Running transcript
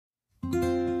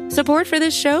Support for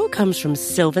this show comes from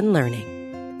Sylvan Learning.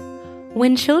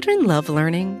 When children love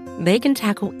learning, they can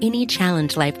tackle any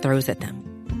challenge life throws at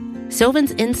them.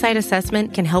 Sylvan's Insight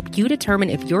Assessment can help you determine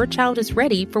if your child is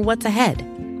ready for what's ahead.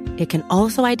 It can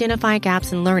also identify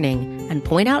gaps in learning and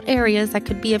point out areas that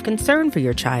could be of concern for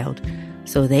your child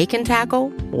so they can tackle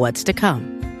what's to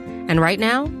come. And right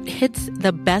now, it's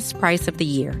the best price of the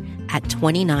year at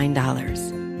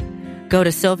 $29. Go to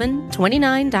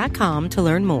sylvan29.com to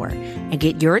learn more and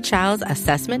get your child's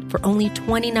assessment for only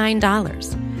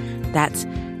 $29. That's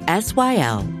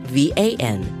SYLVAN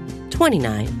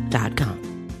 29.com.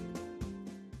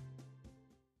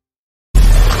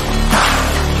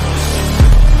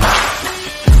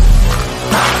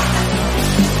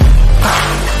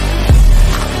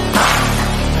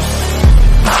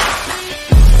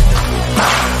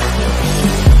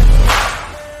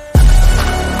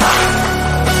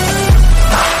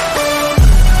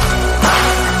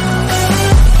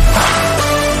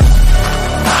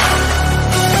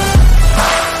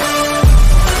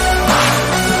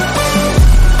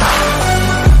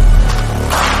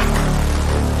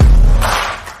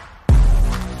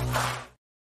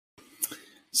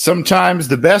 Sometimes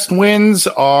the best wins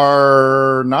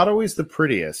are not always the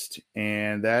prettiest,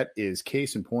 and that is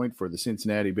case in point for the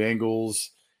Cincinnati Bengals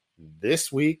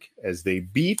this week as they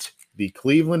beat the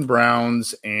Cleveland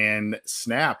Browns and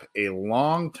snap a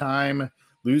long-time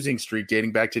losing streak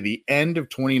dating back to the end of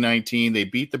 2019. They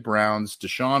beat the Browns.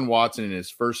 Deshaun Watson in his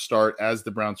first start as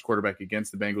the Browns quarterback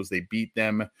against the Bengals, they beat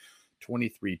them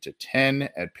 23-10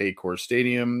 at Paycor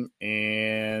Stadium,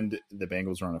 and the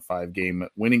Bengals are on a 5-game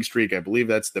winning streak. I believe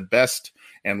that's the best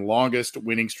and longest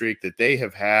winning streak that they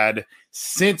have had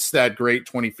since that great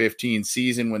 2015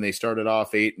 season when they started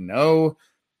off 8-0.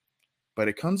 But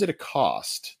it comes at a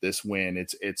cost, this win.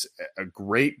 It's a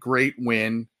great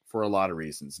win for a lot of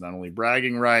reasons, not only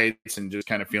bragging rights and just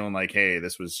kind of feeling like, hey,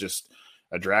 this was just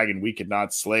a dragon we could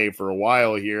not slay for a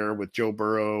while here with Joe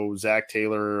Burrow, Zach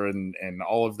Taylor, and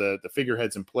all of the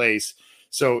figureheads in place.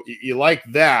 So you like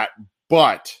that,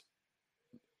 but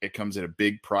it comes at a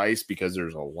big price because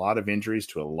there's a lot of injuries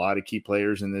to a lot of key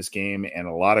players in this game and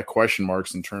a lot of question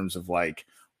marks in terms of like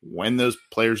when those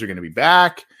players are going to be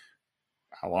back,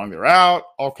 how long they're out,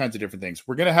 all kinds of different things.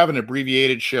 We're going to have an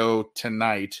abbreviated show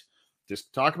tonight.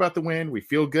 Just talk about the win. We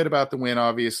feel good about the win,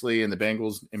 obviously, and the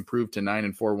Bengals improved to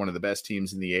 9-4, one of the best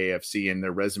teams in the AFC, and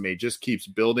their resume just keeps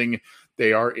building.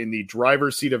 They are in the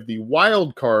driver's seat of the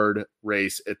wild card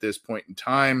race at this point in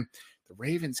time. The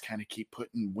Ravens kind of keep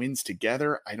putting wins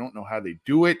together. I don't know how they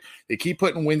do it. They keep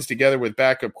putting wins together with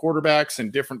backup quarterbacks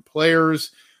and different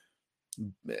players.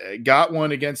 Got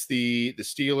one against the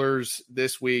Steelers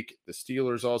this week. The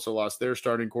Steelers also lost their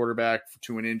starting quarterback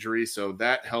to an injury, so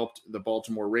that helped the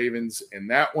Baltimore Ravens in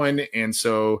that one. And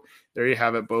so there you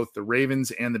have it. Both the Ravens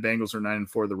and the Bengals are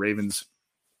 9-4. The Ravens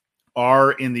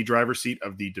are in the driver's seat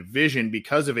of the division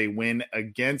because of a win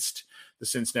against the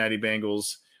Cincinnati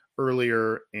Bengals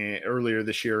earlier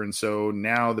this year. And so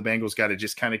now the Bengals got to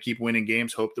just kind of keep winning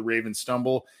games, hope the Ravens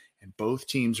stumble. And both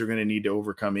teams are going to need to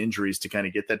overcome injuries to kind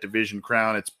of get that division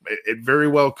crown. It very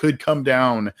well could come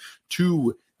down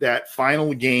to that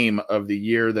final game of the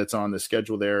year that's on the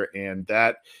schedule there. And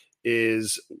that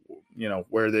is,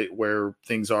 where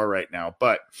things are right now.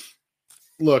 But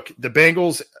look, the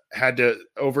Bengals had to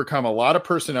overcome a lot of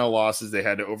personnel losses. They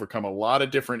had to overcome a lot of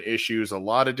different issues, a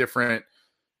lot of different,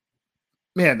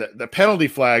 the penalty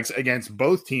flags against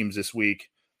both teams this week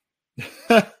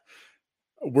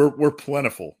were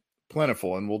plentiful,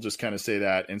 and we'll just kind of say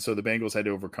that. And so the Bengals had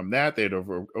to overcome that. They had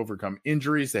to overcome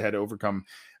injuries. They had to overcome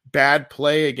bad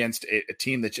play against a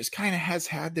team that just kind of has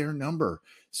had their number.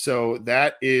 So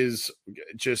that is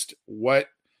just what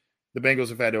the Bengals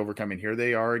have had to overcome. And here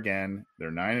they are again. They're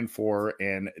 9-4,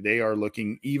 and they are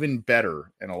looking even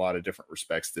better in a lot of different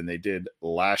respects than they did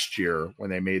last year when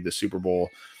they made the Super Bowl.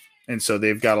 And so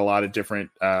they've got a lot of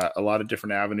different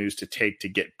avenues to take to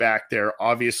get back there.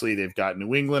 Obviously, they've got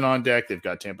New England on deck. They've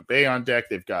got Tampa Bay on deck.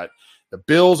 They've got the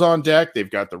Bills on deck. They've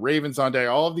got the Ravens on deck.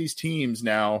 All of these teams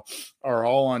now are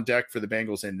all on deck for the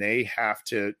Bengals, and they have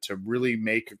to really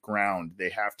make ground. They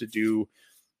have to do,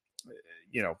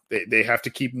 they have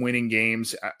to keep winning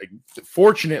games.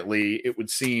 Fortunately, it would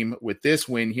seem with this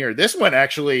win here, this one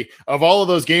actually, of all of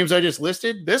those games I just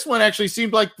listed, this one actually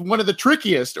seemed like one of the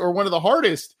trickiest or one of the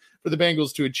hardest for the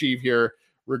Bengals to achieve here.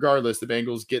 Regardless, the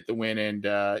Bengals get the win, and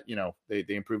they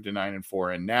improved to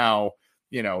 9-4, and now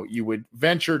you would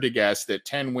venture to guess that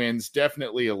 10 wins,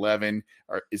 definitely 11,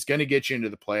 is going to get you into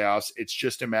the playoffs. It's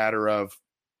just a matter of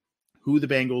who the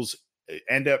Bengals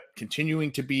end up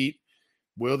continuing to beat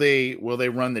Will they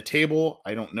run the table?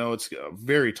 I don't know. It's a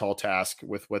very tall task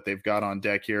with what they've got on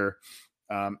deck here.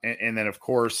 And then, of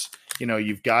course,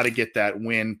 you've got to get that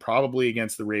win probably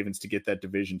against the Ravens to get that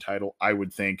division title, I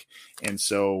would think. And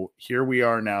so here we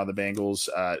are now, the Bengals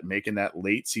making that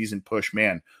late season push.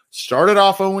 Man, started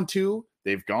off 0-2.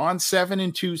 They've gone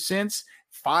 7-2 since,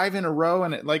 5 in a row.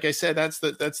 And like I said, that's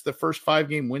the first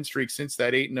 5-game win streak since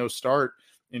that 8-0 start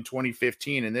in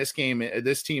 2015. And this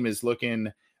team is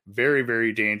looking very,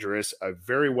 very dangerous, a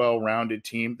very well-rounded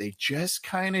team. They just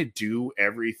kind of do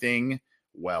everything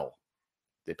well.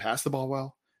 They pass the ball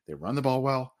well. They run the ball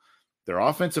well. Their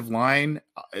offensive line,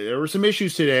 there were some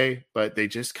issues today, but they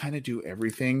just kind of do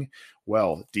everything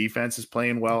well. Defense is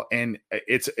playing well, and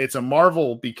it's a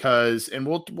marvel because, and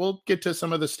we'll get to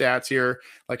some of the stats here.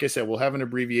 Like I said, we'll have an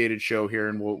abbreviated show here,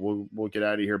 and we'll get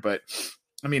out of here. But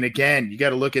I mean, again, you got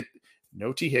to look at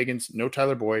no T. Higgins, no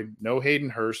Tyler Boyd, no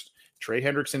Hayden Hurst. Trey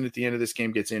Hendrickson at the end of this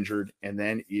game gets injured, and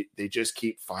then they just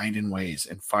keep finding ways.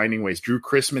 Drew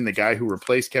Chrisman, the guy who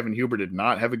replaced Kevin Huber, did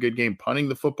not have a good game punting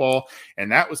the football,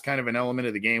 and that was kind of an element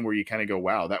of the game where you kind of go,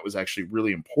 wow, that was actually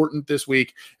really important this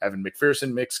week. Evan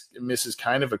McPherson misses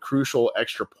kind of a crucial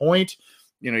extra point.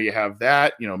 You have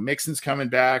that. Mixon's coming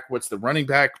back. What's the running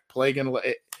back play going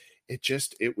to –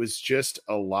 it was just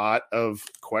a lot of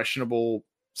questionable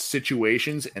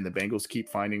situations, and the Bengals keep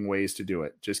finding ways to do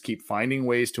it. Just keep finding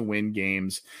ways to win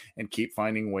games and keep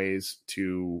finding ways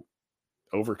to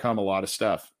overcome a lot of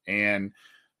stuff. And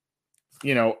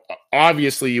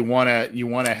obviously you want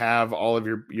to have all of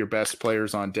your best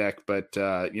players on deck, but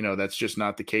that's just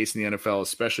not the case in the NFL,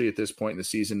 especially at this point in the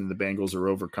season. And the Bengals are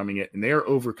overcoming it, and they are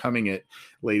overcoming it,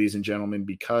 ladies and gentlemen,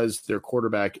 because their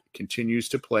quarterback continues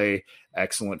to play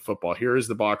excellent football. Here is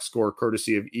the box score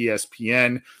courtesy of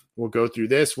ESPN. We'll go through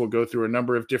this. We'll go through a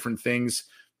number of different things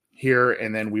here,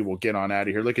 and then we will get on out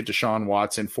of here. Look at Deshaun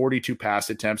Watson, 42 pass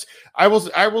attempts. I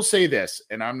will say this,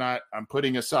 and I'm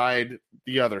putting aside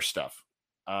the other stuff.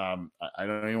 I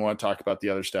don't even want to talk about the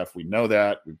other stuff. We know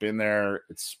that. We've been there.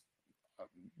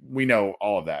 We know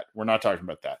all of that. We're not talking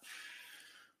about that.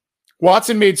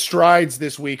 Watson made strides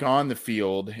this week on the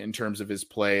field in terms of his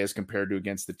play as compared to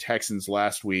against the Texans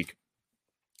last week.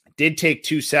 Did take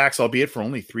 2 sacks, albeit for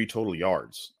only 3 total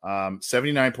yards.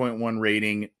 79.1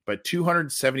 rating, but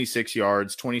 276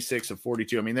 yards, 26 of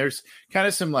 42. I mean, there's kind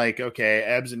of some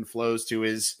ebbs and flows to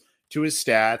his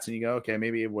stats, and you go, okay,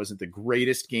 maybe it wasn't the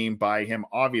greatest game by him.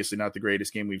 Obviously not the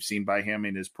greatest game we've seen by him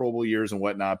in his Pro Bowl years and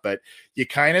whatnot, but you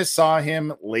kind of saw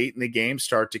him late in the game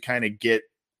start to kind of get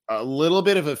a little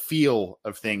bit of a feel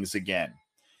of things again.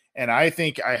 And I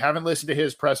think, I haven't listened to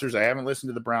his pressers. I haven't listened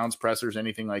to the Browns pressers,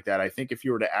 anything like that. I think if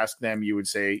you were to ask them, you would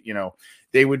say,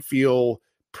 they would feel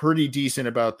pretty decent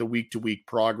about the week-to-week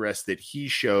progress that he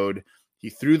showed. He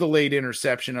threw the late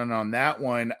interception, and on that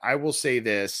one, I will say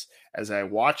this, as I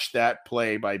watched that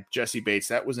play by Jesse Bates,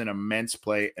 that was an immense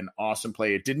play, an awesome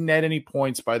play. It didn't net any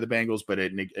points by the Bengals, but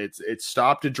it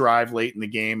stopped a drive late in the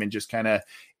game and just kind of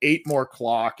ate more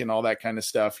clock and all that kind of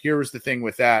stuff. Here was the thing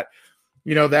with that.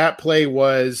 That play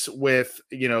was with,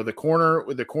 the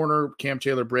corner, Cam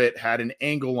Taylor-Britt had an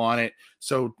angle on it.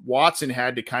 So Watson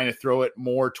had to kind of throw it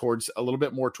a little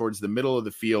bit more towards the middle of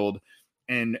the field.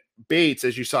 And Bates,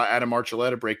 as you saw Adam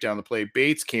Archuleta break down the play,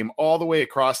 Bates came all the way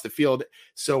across the field.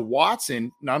 So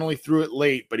Watson not only threw it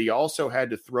late, but he also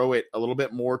had to throw it a little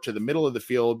bit more to the middle of the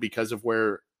field because of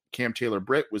where Cam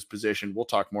Taylor-Britt was positioned. We'll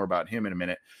talk more about him in a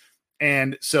minute.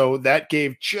 And so that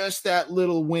gave just that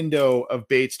little window of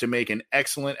Bates to make an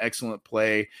excellent, excellent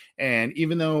play. And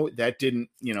even though that didn't,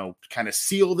 kind of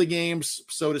seal the game,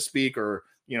 so to speak, or,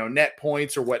 net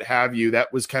points or what have you,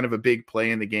 that was kind of a big play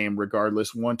in the game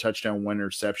regardless. 1 touchdown, 1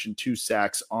 interception, 2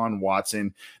 sacks on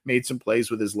Watson. Made some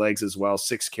plays with his legs as well.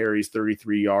 6 carries,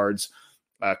 33 yards.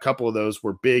 A couple of those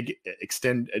were big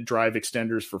drive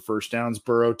extenders for first downs.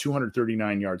 Burrow,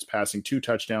 239 yards passing, 2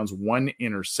 touchdowns, 1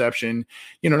 interception.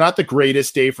 Not the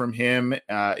greatest day from him.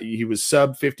 He was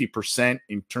sub 50%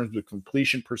 in terms of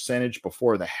completion percentage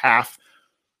before the half.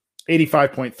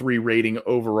 85.3 rating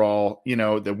overall.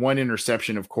 The 1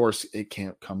 interception, of course,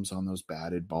 comes on those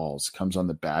batted balls, comes on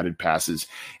the batted passes.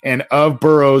 And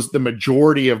the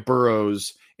majority of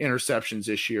Burrow's interceptions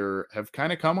this year have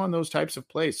kind of come on those types of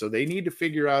plays. So they need to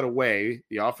figure out a way,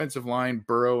 the offensive line,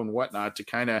 Burrow and whatnot, to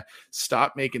kind of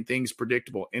stop making things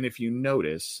predictable. And if you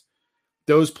notice,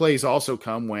 those plays also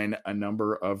come when a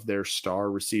number of their star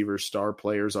receivers, star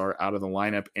players are out of the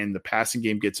lineup, and the passing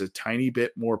game gets a tiny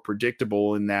bit more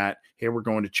predictable in that, hey, we're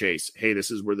going to chase. Hey,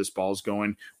 this is where this ball's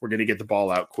going. We're going to get the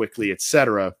ball out quickly,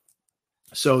 etc.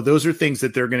 So those are things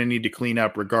that they're going to need to clean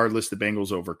up regardless. The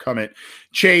Bengals overcome it.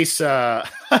 Chase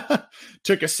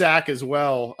took a sack as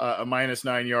well, a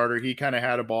 -9 yarder. He kind of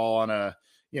had a ball on a,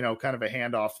 kind of a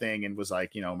handoff thing and was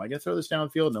like, am I going to throw this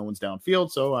downfield? No one's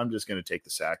downfield, so I'm just going to take the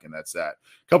sack, and that's that.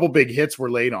 A couple big hits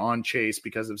were laid on Chase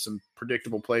because of some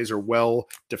predictable plays or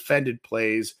well-defended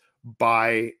plays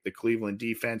by the Cleveland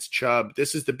defense. Chubb,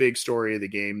 this is the big story of the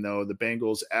game, though. The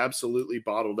Bengals absolutely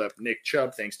bottled up Nick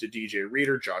Chubb thanks to DJ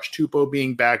Reader, Josh Tupou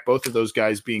being back, both of those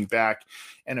guys being back.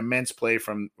 An immense play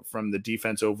from the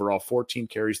defense overall, 14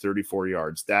 carries, 34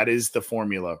 yards. That is the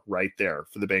formula right there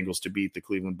for the Bengals to beat the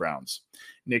Cleveland Browns.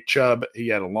 Nick Chubb, he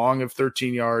had a long of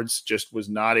 13 yards, just was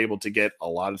not able to get a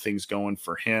lot of things going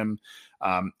for him.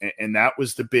 And that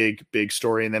was the big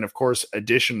story. And then, of course, in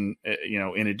addition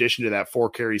to that, 4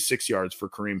 carries, 6 yards for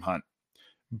Kareem Hunt.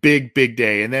 Big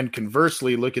day. And then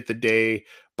conversely, look at the day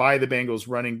by the Bengals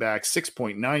running back,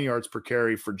 6.9 yards per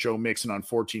carry for Joe Mixon on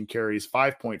 14 carries,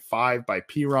 5.5 by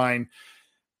Perine.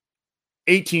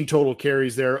 18 total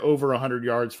carries there, over 100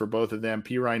 yards for both of them.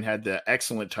 Perine had the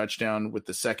excellent touchdown with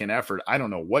the second effort. I don't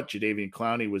know what Jadeveon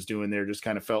Clowney was doing there. Just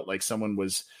kind of felt like someone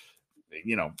was,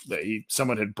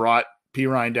 someone had brought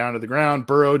Perine down to the ground.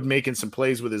 Burrowed, making some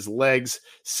plays with his legs,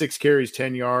 6 carries,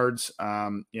 10 yards.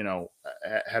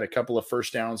 Had a couple of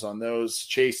first downs on those.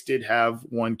 Chase did have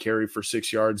 1 carry for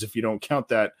 6 yards, if you don't count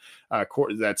that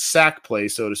sack play,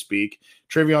 so to speak.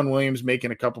 Trevion Williams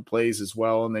making a couple plays as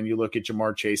well. And then you look at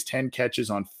Jamar Chase, 10 catches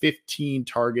on 15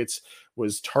 targets,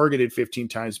 was targeted 15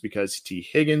 times because T.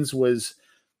 Higgins was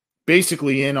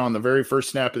basically in on the very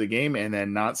first snap of the game and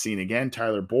then not seen again.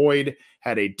 Tyler Boyd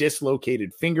had a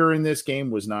dislocated finger in this game,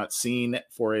 was not seen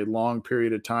for a long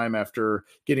period of time after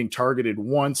getting targeted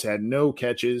once, had no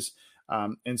catches.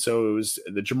 And so it was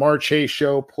the Jamar Chase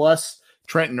show, plus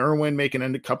Trenton Irwin making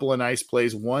a couple of nice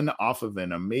plays, one off of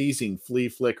an amazing flea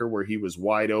flicker where he was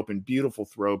wide open. Beautiful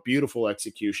throw, beautiful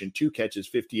execution, 2 catches,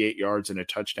 58 yards, and a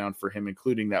touchdown for him,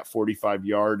 including that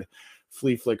 45-yard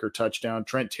flea flicker touchdown.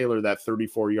 Trent Taylor, that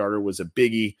 34-yarder, was a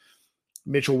biggie.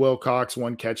 Mitchell Wilcox,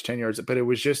 1 catch, 10 yards. But it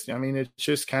was just, it's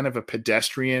just kind of a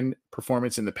pedestrian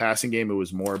performance in the passing game. It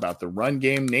was more about the run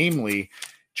game, namely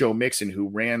Joe Mixon, who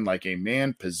ran like a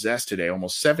man possessed today,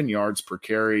 almost 7 yards per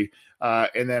carry.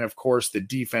 And then, of course, the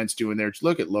defense doing there.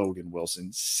 Look at Logan Wilson,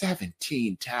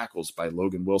 17 tackles by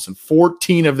Logan Wilson,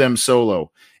 14 of them solo,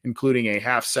 including a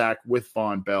half sack with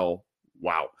Von Bell.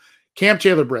 Wow. Cam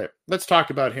Taylor-Britt, let's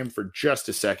talk about him for just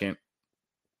a second.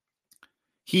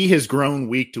 He has grown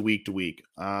week to week to week.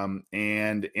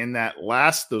 And in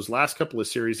those last couple of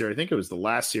series there, I think it was the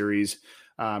last series,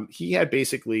 he had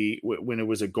basically, when it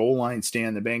was a goal line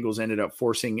stand, the Bengals ended up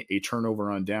forcing a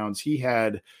turnover on downs. He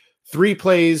had 3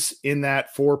 plays in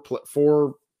that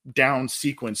 4 down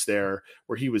sequence there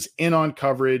where he was in on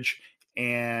coverage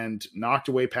and knocked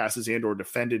away passes and or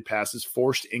defended passes,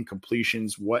 forced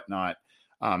incompletions, whatnot.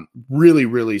 Really,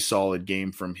 really solid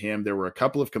game from him. There were a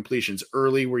couple of completions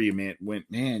early where you went,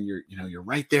 man, you're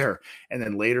right there. And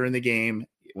then later in the game,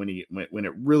 when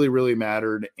it really, really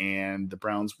mattered and the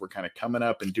Browns were kind of coming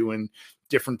up and doing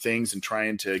different things and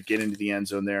trying to get into the end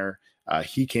zone there,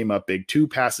 he came up big. 2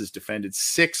 passes defended,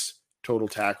 6 total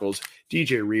tackles.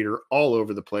 DJ Reader all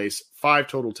over the place, 5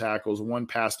 total tackles, 1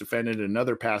 pass defended,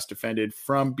 another pass defended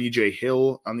from BJ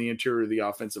Hill on the interior of the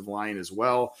offensive line as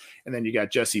well. And then you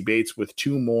got Jesse Bates with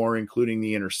 2 more, including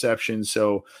the interception.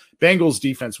 So Bengals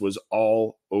defense was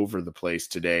all over the place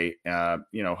today.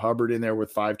 Hubbard in there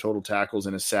with 5 total tackles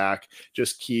and a sack,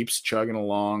 just keeps chugging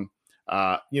along.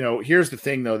 Here's the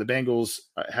thing though, the Bengals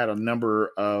had a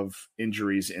number of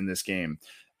injuries in this game.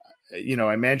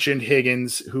 I mentioned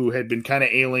Higgins, who had been kind of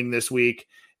ailing this week.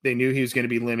 They knew he was going to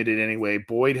be limited anyway.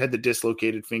 Boyd had the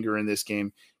dislocated finger in this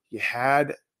game. You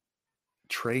had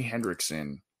Trey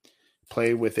Hendrickson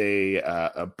play with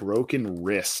a broken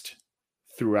wrist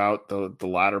throughout the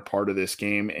latter part of this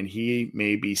game, and he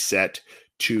may be set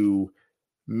to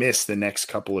miss the next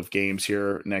couple of games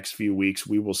here, next few weeks.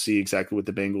 We will see exactly what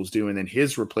the Bengals do. And then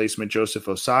his replacement, Joseph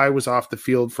Osai, was off the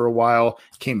field for a while,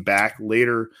 came back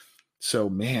later. So,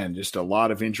 man, just a lot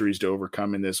of injuries to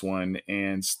overcome in this one,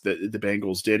 and the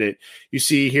Bengals did it. You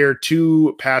see here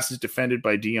 2 passes defended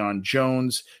by Deion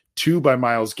Jones, 2 by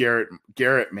Myles Garrett.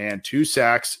 Garrett, man, 2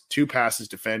 sacks, 2 passes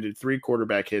defended, 3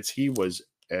 quarterback hits. He was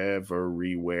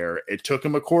everywhere. It took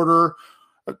him a quarter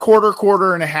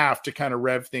and a half to kind of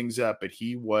rev things up, but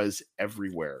he was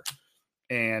everywhere.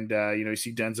 And, you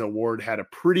see Denzel Ward had a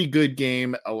pretty good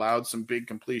game, allowed some big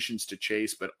completions to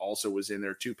Chase, but also was in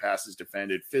there, 2 passes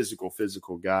defended, physical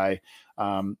guy.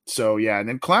 And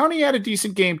then Clowney had a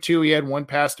decent game too. He had 1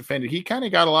 pass defended. He kind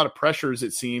of got a lot of pressures,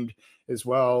 it seemed, as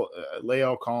well.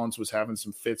 Lael Collins was having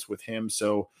some fits with him.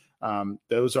 So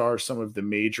those are some of the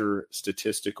major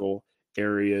statistical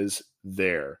areas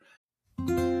there.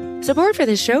 Support for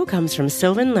this show comes from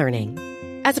Sylvan Learning.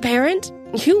 As a parent,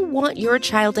 you want your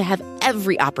child to have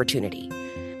every opportunity,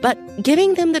 but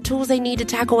giving them the tools they need to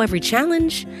tackle every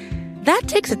challenge, that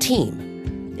takes a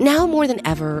team. Now more than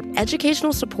ever,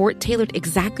 educational support tailored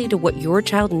exactly to what your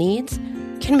child needs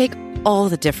can make all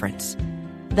the difference.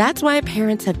 That's why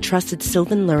parents have trusted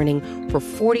Sylvan Learning for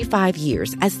 45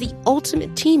 years as the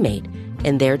ultimate teammate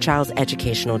in their child's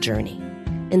educational journey,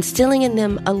 instilling in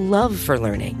them a love for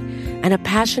learning and a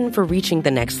passion for reaching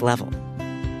the next level.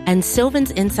 And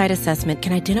Sylvan's Insight Assessment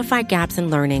can identify gaps in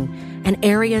learning and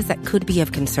areas that could be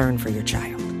of concern for your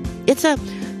child. It's a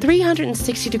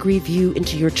 360-degree view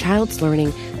into your child's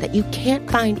learning that you can't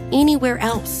find anywhere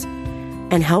else,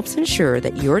 and helps ensure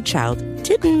that your child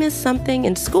didn't miss something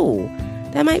in school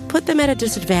that might put them at a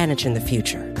disadvantage in the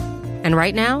future. And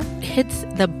right now, it's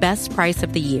the best price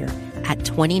of the year at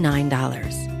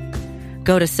 $29.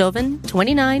 Go to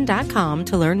sylvan29.com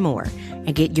to learn more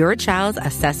and get your child's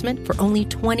assessment for only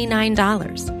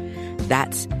 $29.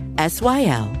 That's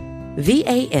SYLVAN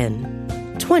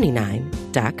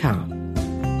 29.com.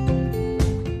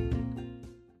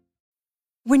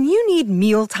 When you need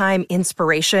mealtime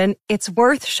inspiration, it's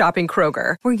worth shopping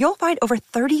Kroger, where you'll find over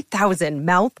 30,000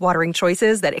 mouth-watering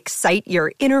choices that excite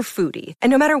your inner foodie.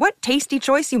 And no matter what tasty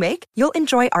choice you make, you'll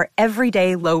enjoy our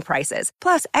everyday low prices,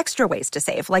 plus extra ways to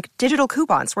save, like digital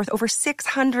coupons worth over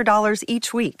 $600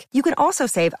 each week. You can also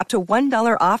save up to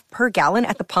 $1 off per gallon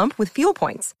at the pump with fuel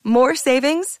points. More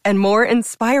savings and more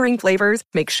inspiring flavors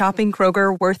make shopping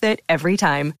Kroger worth it every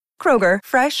time. Kroger,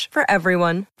 fresh for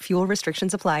everyone. Fuel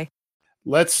restrictions apply.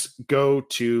 Let's go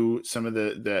to some of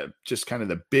the just kind of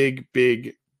the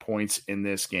big points in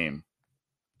this game.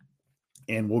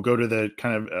 And we'll go to the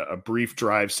kind of a brief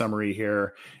drive summary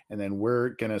here, and then we're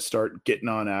going to start getting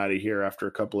on out of here after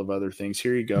a couple of other things.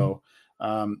 Here you go.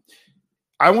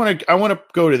 I want to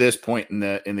go to this point in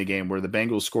the game where the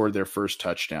Bengals scored their first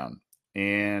touchdown.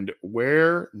 And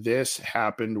where this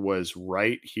happened was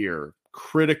right here.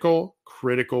 Critical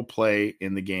play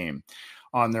in the game.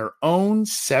 On their own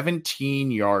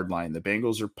 17-yard line, the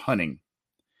Bengals are punting.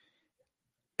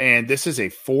 And this is a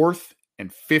 4th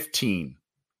and 15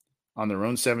 on their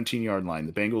own 17-yard line.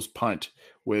 The Bengals punt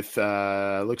with,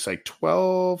 looks like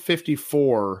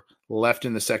 12:54 left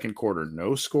in the second quarter.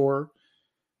 No score.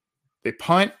 They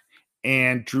punt,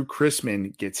 and Drew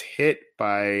Chrisman gets hit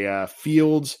by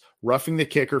Fields, roughing the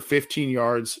kicker, 15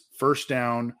 yards, first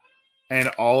down, and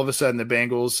all of a sudden the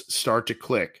Bengals start to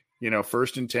click.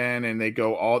 1st and 10, and they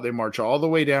march all the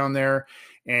way down there,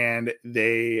 and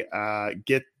they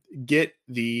get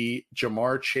the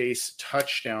Jamar Chase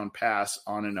touchdown pass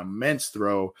on an immense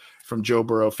throw from Joe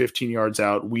Burrow, 15 yards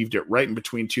out, weaved it right in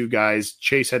between two guys.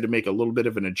 Chase had to make a little bit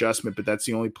of an adjustment, but that's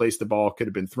the only place the ball could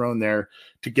have been thrown there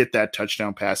to get that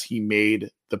touchdown pass. He made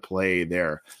the play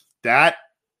there. That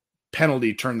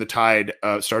penalty started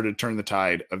to turn the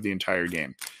tide of the entire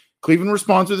game. Cleveland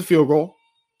responds with a field goal.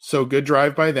 So good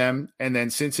drive by them. And then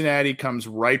Cincinnati comes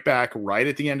right back right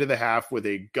at the end of the half with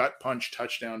a gut punch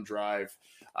touchdown drive.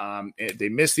 They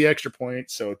missed the extra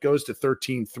point, so it goes to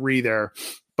 13-3 there.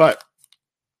 But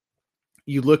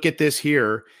you look at this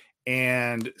here,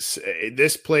 and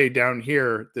this play down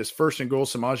here, this 1st and goal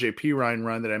Samaje Perine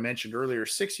run that I mentioned earlier,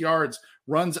 6 yards,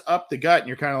 runs up the gut, and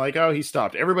you're kind of like, oh, he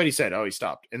stopped. Everybody said, oh, he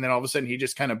stopped. And then all of a sudden he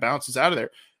just kind of bounces out of there.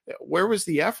 Where was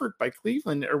the effort by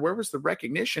Cleveland, or where was the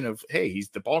recognition of, hey, he's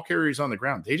the ball carrier's on the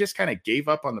ground? They just kind of gave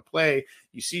up on the play.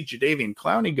 You see Jadeveon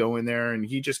Clowney go in there, and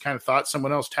he just kind of thought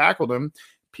someone else tackled him.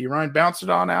 Perine bounced it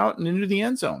on out and into the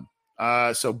end zone.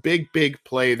 So big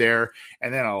play there.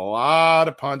 And then a lot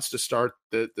of punts to start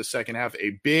the second half.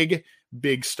 A big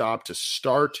stop to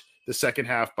start the second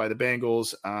half by the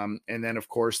Bengals. And then, of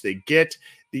course, they get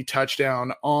the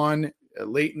touchdown on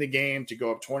late in the game to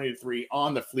go up 20-3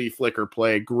 on the flea flicker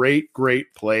play.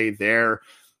 Great play there.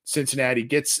 Cincinnati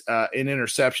gets an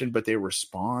interception, but they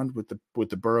respond with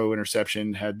the Burrow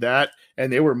interception, had that,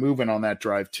 and they were moving on that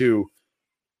drive too.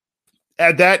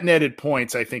 At that netted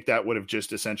points, I think that would have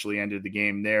just essentially ended the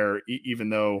game there, even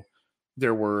though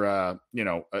there were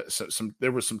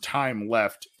there was some time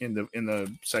left in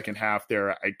the second half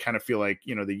there. I kind of feel like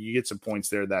that you get some points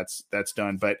there, that's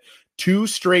done. But 2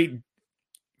 straight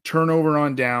turnover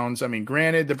on downs. I mean,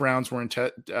 granted, the Browns were in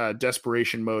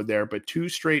desperation mode there, but 2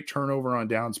 straight turnover on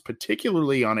downs,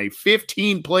 particularly on a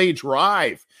 15-play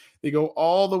drive. They go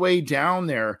all the way down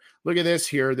there. Look at this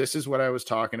here. This is what I was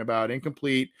talking about.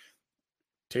 Incomplete.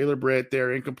 Taylor Britt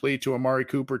there, incomplete to Amari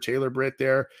Cooper. Taylor Britt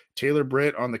there. Taylor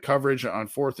Britt on the coverage on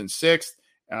 4th and 6.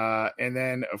 And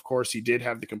then, of course, he did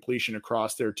have the completion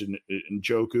across there to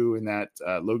Njoku, and that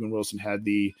Logan Wilson had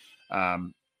the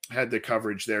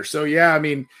coverage there. So, yeah, I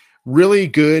mean, really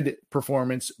good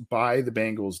performance by the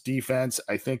Bengals defense.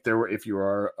 I think if you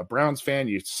are a Browns fan,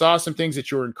 you saw some things that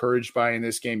you were encouraged by in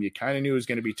this game. You kind of knew it was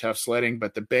going to be tough sledding,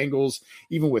 but the Bengals,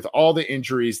 even with all the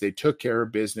injuries, they took care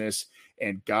of business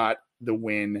and got the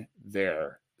win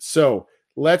there. So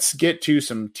let's get to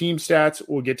some team stats.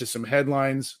 We'll get to some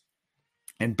headlines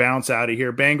and bounce out of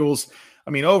here. Bengals,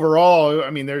 I mean, overall,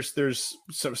 I mean, there's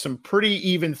some pretty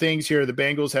even things here. The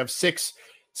Bengals have six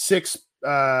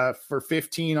for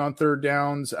 15 on third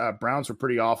downs. Browns were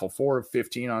pretty awful, 4 of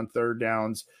 15 on third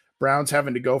downs. Browns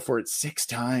having to go for it 6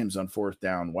 times on fourth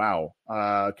down. Wow.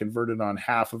 Converted on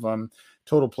half of them.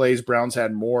 Total plays, Browns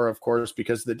had more, of course,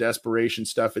 because of the desperation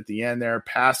stuff at the end there.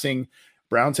 Passing,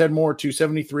 Browns had more,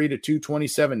 273 to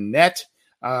 227 net.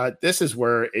 This is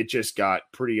where it just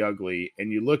got pretty ugly.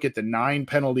 And you look at the 9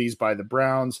 penalties by the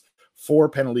Browns, 4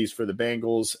 penalties for the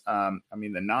Bengals. I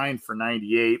mean, the 9 for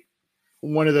 98.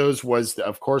 One of those was,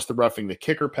 of course, the roughing the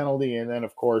kicker penalty. And then,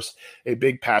 of course, a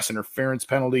big pass interference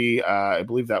penalty. I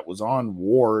believe that was on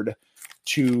Ward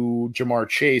to Jamar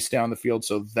Chase down the field.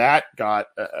 So that got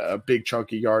a big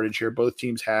chunk of yardage here. Both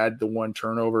teams had the 1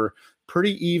 turnover.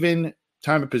 Pretty even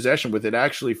time of possession, with it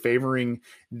actually favoring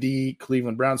the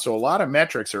Cleveland Browns. So a lot of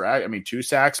metrics are, I mean, 2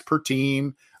 sacks per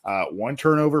team, 1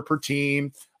 turnover per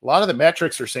team. A lot of the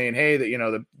metrics are saying, hey,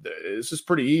 that, this is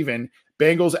pretty even.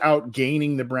 Bengals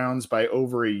outgaining the Browns by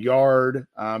over a yard,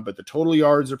 but the total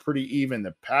yards are pretty even.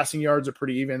 The passing yards are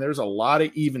pretty even. There's a lot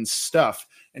of even stuff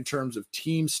in terms of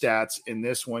team stats in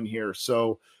this one here.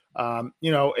 So,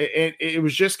 it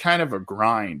was just kind of a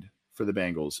grind for the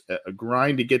Bengals, a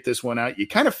grind to get this one out. You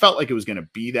kind of felt like it was going to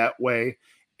be that way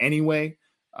anyway,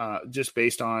 just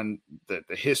based on the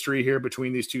history here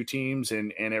between these two teams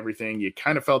and everything. You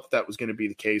kind of felt that was going to be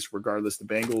the case regardless. The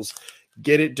Bengals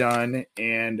get it done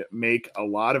and make a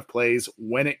lot of plays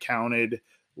when it counted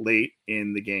late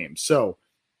in the game. So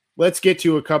let's get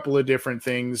to a couple of different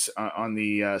things on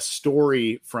the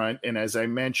story front. And as I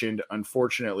mentioned,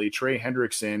 unfortunately, Trey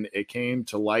Hendrickson, it came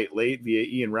to light late via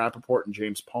Ian Rappaport and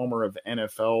James Palmer of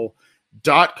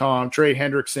NFL.com. Trey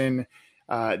Hendrickson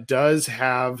does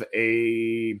have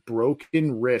a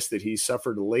broken wrist that he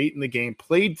suffered late in the game,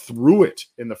 played through it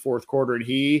in the fourth quarter, and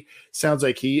he sounds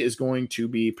like he is going to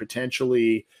be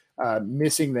potentially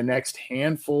missing the next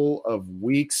handful of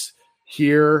weeks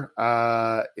here.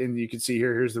 And you can see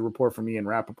here's the report from Ian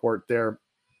Rappaport there.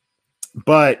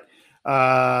 But,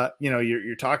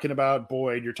 you're talking about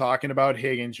Boyd, you're talking about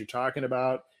Higgins, you're talking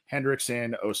about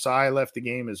Hendrickson. Osai left the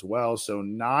game as well, so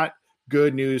not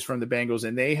good news from the Bengals,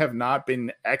 and they have not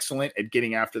been excellent at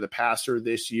getting after the passer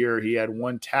this year. He had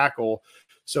 1 tackle.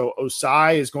 So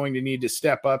Osai is going to need to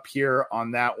step up here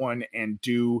on that one and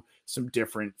do some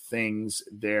different things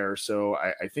there. So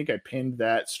I think I pinned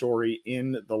that story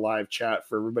in the live chat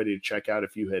for everybody to check out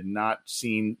if you had not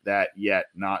seen that yet.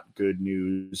 Not good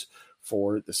news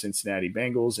for the Cincinnati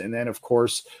Bengals. And then, of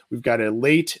course, we've got a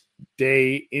late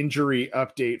day injury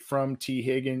update from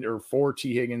for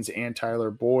T. Higgins and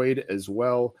Tyler Boyd as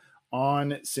well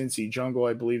on Cincy Jungle.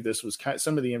 I believe this was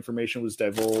some of the information was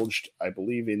divulged, I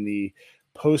believe, in the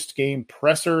post-game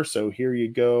presser. So here you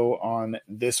go on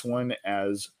this one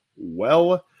as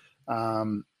well.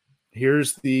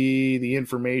 Here's the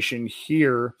information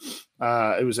here.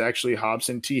 It was actually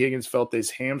Hobson. T. Higgins felt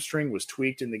his hamstring was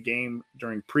tweaked in the game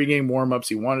during pregame warmups.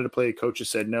 He wanted to play. Coaches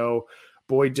said no.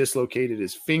 Boyd dislocated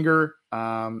his finger.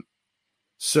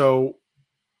 So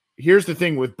here's the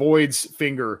thing with Boyd's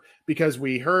finger, because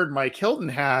we heard Mike Hilton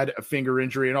had a finger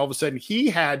injury, and all of a sudden he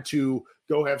had to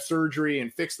go have surgery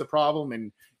and fix the problem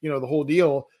and, the whole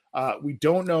deal. We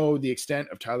don't know the extent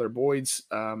of Tyler Boyd's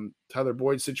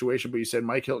situation, but you said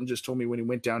Mike Hilton just told me when he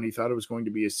went down, he thought it was going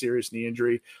to be a serious knee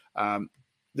injury.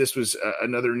 This was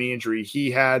another knee injury he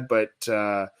had, but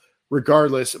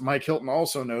regardless, Mike Hilton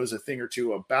also knows a thing or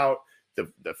two about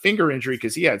the finger injury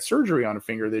because he had surgery on a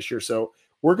finger this year. So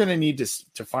we're going to need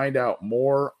to find out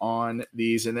more on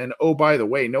these. And then, oh, by the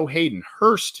way, no Hayden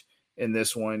Hurst in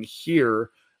this one here.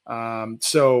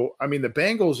 So, I mean, the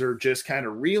Bengals are just kind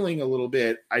of reeling a little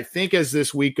bit. I think as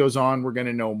this week goes on, we're going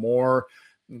to know more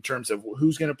in terms of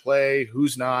who's going to play,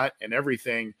 who's not, and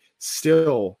everything.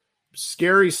 Still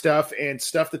scary stuff and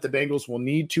stuff that the Bengals will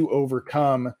need to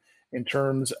overcome in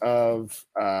terms of,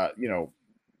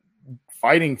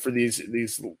 fighting for these,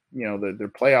 their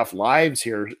playoff lives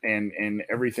here and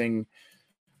everything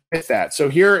with that. So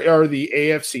here are the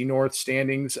AFC North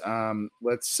standings.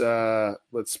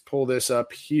 Let's pull this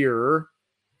up here.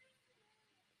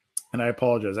 And I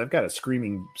apologize. I've got a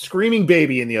screaming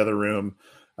baby in the other room.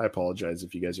 I apologize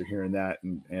if you guys are hearing that,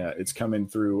 and it's coming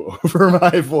through over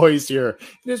my voice here.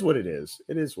 It is what it is.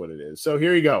 It is what it is. So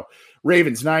here you go.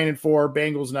 Ravens 9-4,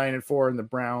 Bengals 9-4, and the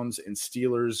Browns and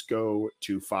Steelers go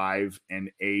to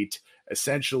 5-8.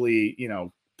 Essentially,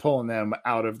 pulling them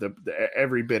out of the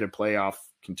every bit of playoff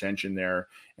contention there.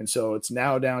 And so it's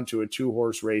now down to a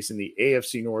 2-horse race in the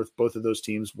AFC North. Both of those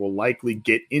teams will likely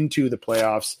get into the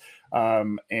playoffs.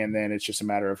 And then it's just a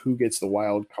matter of who gets the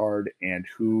wild card and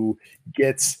who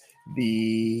gets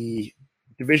the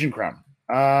division crown.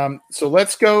 So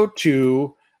let's go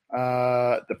to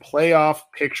the playoff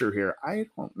picture here. I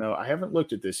don't know. I haven't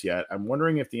looked at this yet. I'm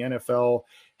wondering if the NFL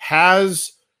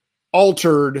has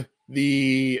altered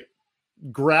the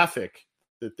graphic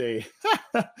that they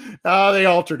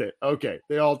altered it. Okay,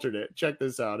 they altered it. Check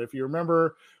this out. If you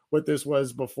remember what this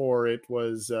was before, it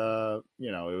was it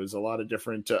was a lot of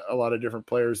different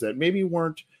players that maybe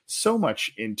weren't so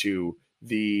much into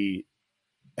the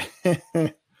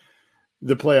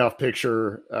the playoff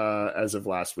picture as of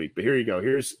last week. But here you go.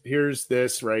 Here's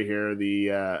this right here.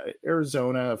 The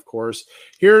Arizona, of course.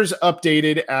 Here's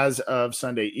updated as of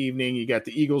Sunday evening. You got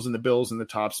the Eagles and the Bills in the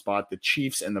top spot, the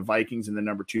Chiefs and the Vikings in the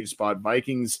number 2 spot.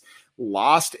 Vikings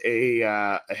lost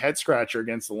a head scratcher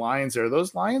against the Lions there.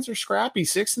 Those Lions are scrappy,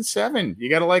 6-7. You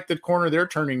got to like the corner they're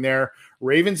turning there.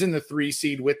 Ravens in the 3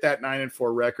 seed with that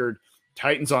 9-4 record.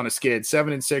 Titans on a skid,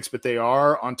 7-6, but they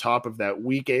are on top of that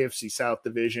weak AFC South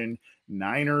division.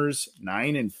 Niners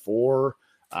 9-4,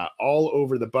 all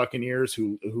over the Buccaneers,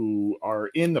 who are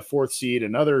in the 4th seed,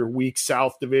 another weak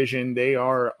South division. They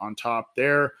are on top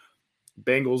there.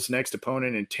 Bengals next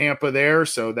opponent in Tampa there,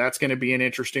 so that's going to be an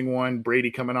interesting one. Brady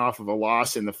coming off of a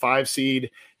loss in the 5 seed.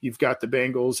 You've got the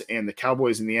Bengals and the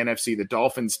Cowboys in the NFC. The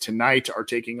Dolphins tonight are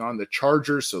taking on the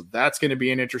Chargers, so that's going to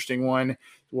be an interesting one.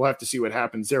 We'll have to see what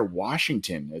happens there.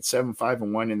 Washington at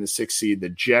 7-5-1 in the 6th seed. The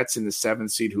Jets in the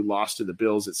 7th seed, who lost to the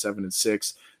Bills at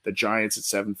 7-6. The Giants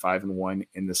at 7-5-1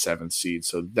 in the 7th seed.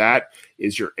 So that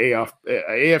is your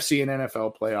AFC and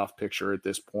NFL playoff picture at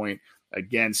this point.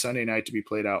 Again, Sunday night to be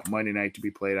played out, Monday night to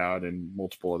be played out, and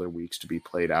multiple other weeks to be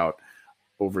played out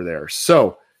over there.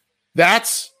 So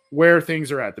that's where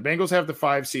things are at. The Bengals have the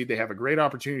 5 seed. They have a great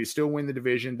opportunity to still win the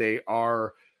division. They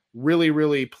are really,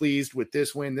 really pleased with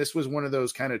this win. This was one of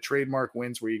those kind of trademark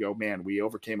wins where you go, man, we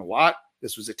overcame a lot.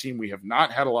 This was a team we have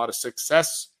not had a lot of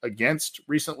success against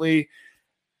recently.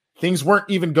 Things weren't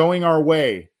even going our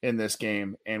way in this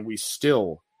game, and we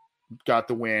still got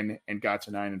the win and got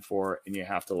to 9-4, and you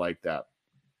have to like that.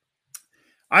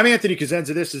 I'm Anthony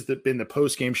Cosenza. This has been the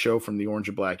post-game show from the Orange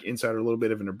and Black Insider, a little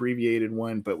bit of an abbreviated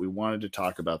one, but we wanted to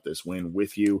talk about this win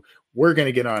with you. We're going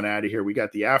to get on out of here. We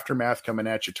got the aftermath coming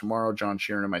at you tomorrow, John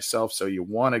Sheeran and myself, so you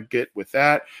want to get with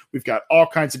that. We've got all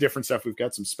kinds of different stuff. We've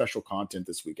got some special content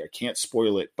this week. I can't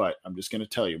spoil it, but I'm just going to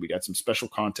tell you, we got some special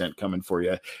content coming for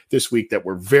you this week that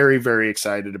we're very, very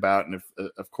excited about, and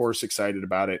of course excited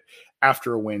about it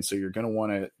after a win, so you're going to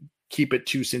want to keep it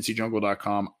to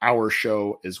cincyjungle.com, our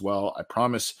show as well. I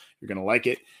promise you're going to like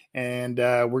it. And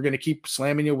we're going to keep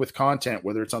slamming you with content,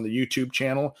 whether it's on the YouTube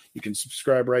channel. You can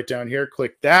subscribe right down here.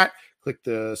 Click that. Click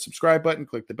the subscribe button.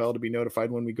 Click the bell to be notified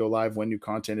when we go live, when new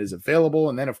content is available.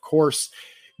 And then, of course,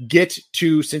 get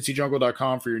to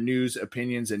cincyjungle.com for your news,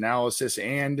 opinions, analysis,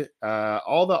 and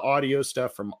all the audio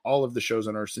stuff from all of the shows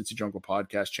on our Cincy Jungle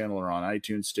podcast channel are on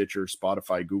iTunes, Stitcher,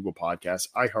 Spotify, Google Podcasts,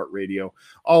 iHeartRadio,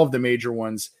 all of the major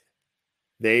ones.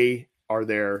 They are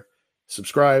there.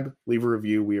 Subscribe, leave a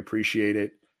review. We appreciate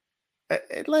it.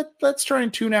 Let's try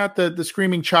and tune out the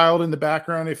screaming child in the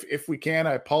background if we can.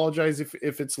 I apologize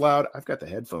if it's loud. I've got the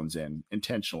headphones in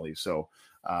intentionally, so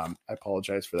I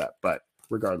apologize for that. But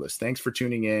regardless, thanks for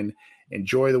tuning in.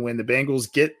 Enjoy the win. The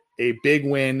Bengals get a big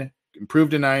win,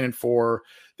 improved to 9-4.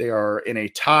 They are in a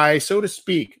tie, so to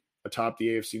speak, atop the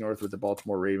AFC North with the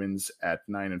Baltimore Ravens at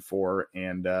 9-4,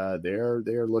 and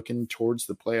they're looking towards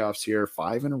the playoffs here,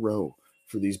 5 in a row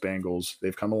for these Bengals.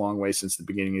 They've come a long way since the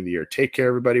beginning of the year. Take care,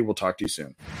 everybody. We'll talk to you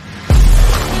soon.